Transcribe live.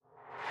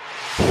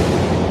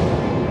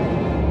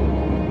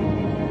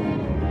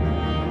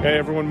Hey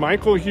everyone,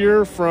 Michael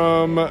here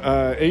from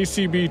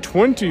ACB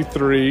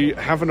 23,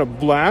 having a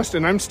blast,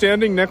 and I'm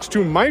standing next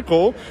to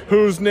Michael,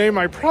 whose name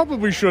I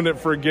probably shouldn't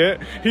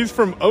forget. He's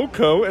from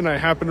OKO, and I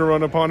happen to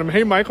run upon him.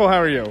 Hey Michael, how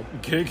are you?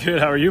 Good.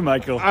 How are you,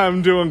 Michael?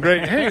 I'm doing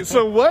great. Hey,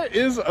 so what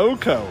is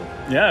OKO?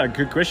 Yeah,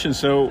 good question.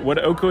 So what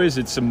OKO is,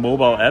 it's a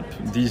mobile app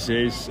these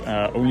days,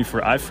 only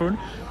for iPhone.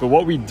 But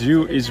what we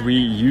do is we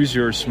use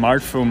your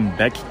smartphone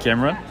back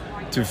camera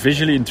to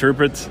visually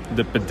interpret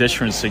the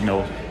pedestrian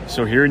signal.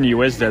 So here in the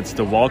US, that's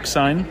the walk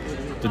sign,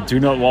 the do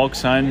not walk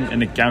sign,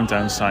 and the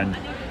countdown sign.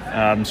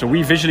 So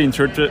we visually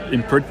interpret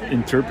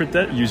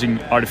that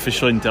using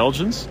artificial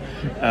intelligence.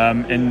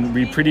 And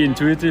we pretty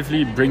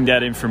intuitively bring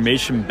that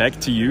information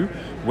back to you,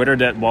 whether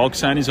that walk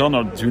sign is on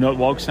or do not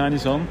walk sign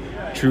is on,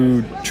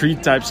 through three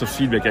types of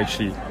feedback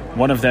actually.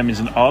 One of them is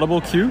an audible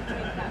cue,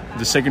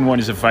 the second one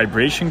is a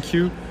vibration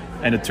cue,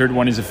 and the third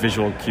one is a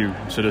visual cue.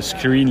 So the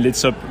screen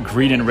lights up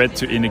green and red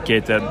to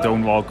indicate that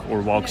don't walk or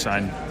walk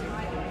sign.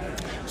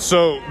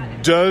 So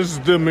does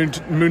the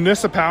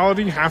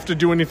municipality have to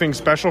do anything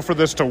special for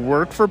this to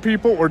work for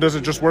people, or does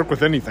it just work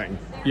with anything?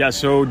 Yeah,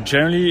 so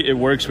generally it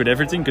works with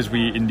everything because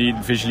we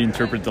indeed visually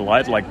interpret the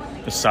light like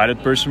a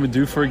sighted person would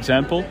do, for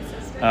example.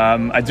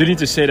 I do need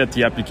to say that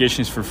the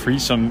application is for free.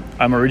 So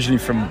I'm originally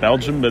from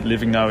Belgium, but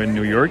living now in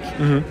New York.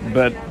 Mm-hmm.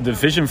 But the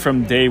vision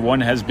from day one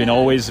has been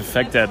always the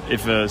fact that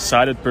if a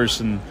sighted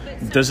person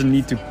doesn't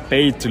need to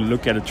pay to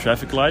look at a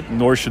traffic light,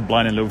 nor should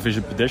blind and low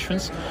vision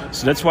pedestrians.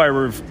 So that's why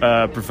we're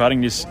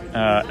providing this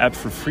app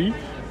for free.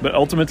 But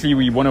ultimately,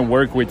 we want to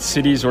work with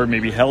cities or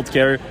maybe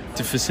healthcare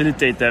to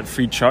facilitate that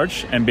free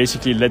charge and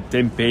basically let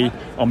them pay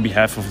on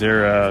behalf of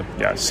their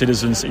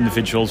citizens,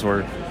 individuals,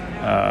 or...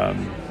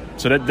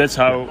 So that's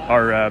how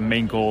our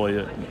main goal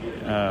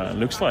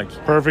looks like.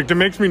 Perfect. It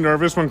makes me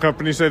nervous when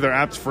companies say their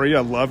app's free. I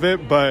love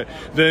it. But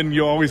then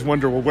you always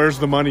wonder, well, where's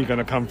the money going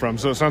to come from?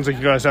 So it sounds like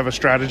you guys have a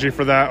strategy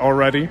for that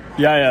already.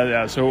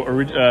 Yeah. So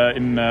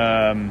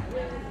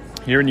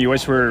here in the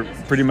US, we're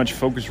pretty much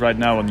focused right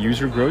now on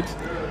user growth.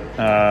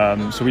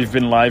 So we've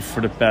been live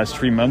for the past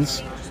 3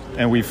 months.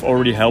 And we've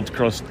already helped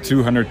cross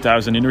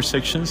 200,000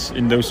 intersections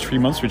in those 3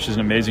 months, which is an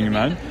amazing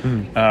amount.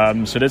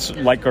 So that's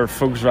like our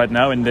focus right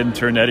now, and then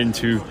turn that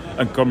into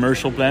a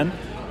commercial plan.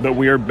 But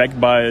we are backed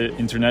by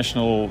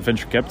international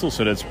venture capital,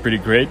 so that's pretty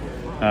great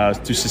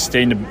to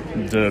sustain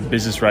the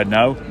business right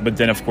now. But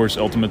then, of course,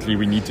 ultimately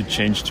we need to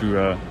change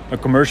to a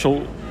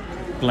commercial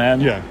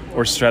plan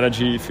or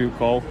strategy, if you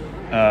call.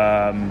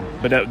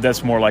 But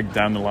that's more like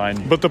down the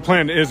line. But the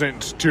plan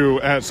isn't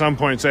to, at some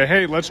point, say,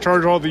 hey, let's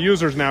charge all the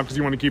users now because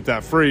you want to keep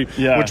that free,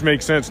 which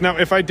makes sense. Now,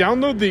 if I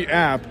download the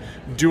app,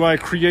 do I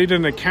create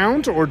an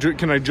account or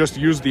can I just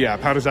use the app?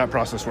 How does that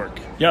process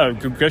work? Yeah,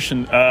 good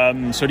question.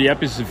 So the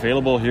app is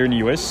available here in the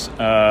US.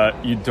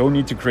 You don't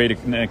need to create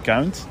an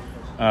account.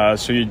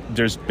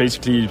 There's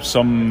basically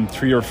some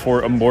 3 or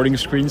 4 onboarding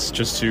screens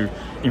just to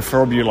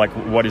inform you like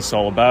what it's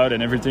all about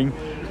and everything.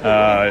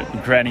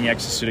 Granting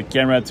access to the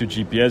camera, to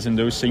GPS and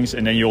those things,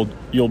 and then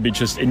you'll be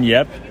just in the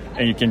app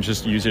and you can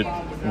just use it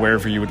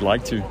wherever you would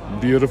like to.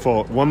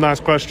 Beautiful. One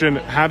last question.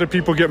 How do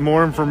people get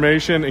more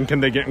information, and can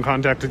they get in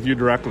contact with you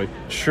directly?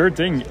 Sure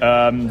thing.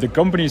 The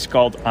company is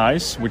called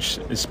AYES, which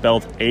is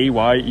spelled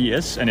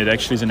AYES, and it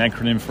actually is an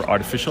acronym for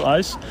artificial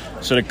eyes.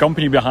 So the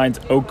company behind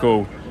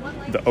OKO,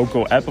 the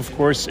OKO app, of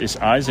course, is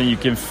AYES, and you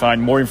can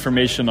find more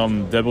information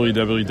on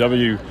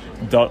www.ayes.ai.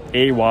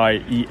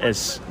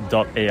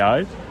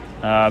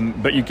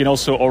 But you can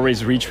also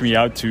always reach me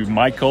out to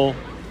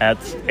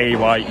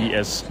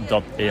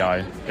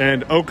michael@ayes.ai.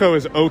 And OKO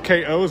is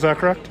OKO, is that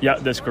correct? Yeah,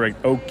 that's correct.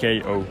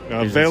 OKO.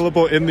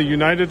 Available in the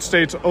United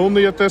States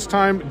only at this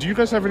time. Do you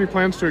guys have any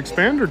plans to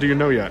expand, or do you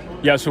know yet?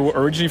 Yeah, so we're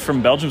originally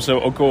from Belgium,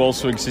 so OKO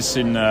also exists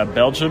in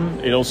Belgium.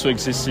 It also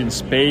exists in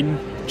Spain,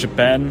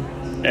 Japan,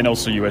 and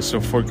also US,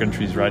 so 4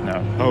 countries right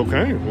now.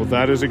 Okay, well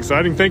that is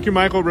exciting. Thank you,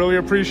 Michael. Really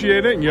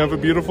appreciate it, and you have a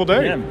beautiful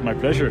day. Yeah, my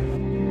pleasure.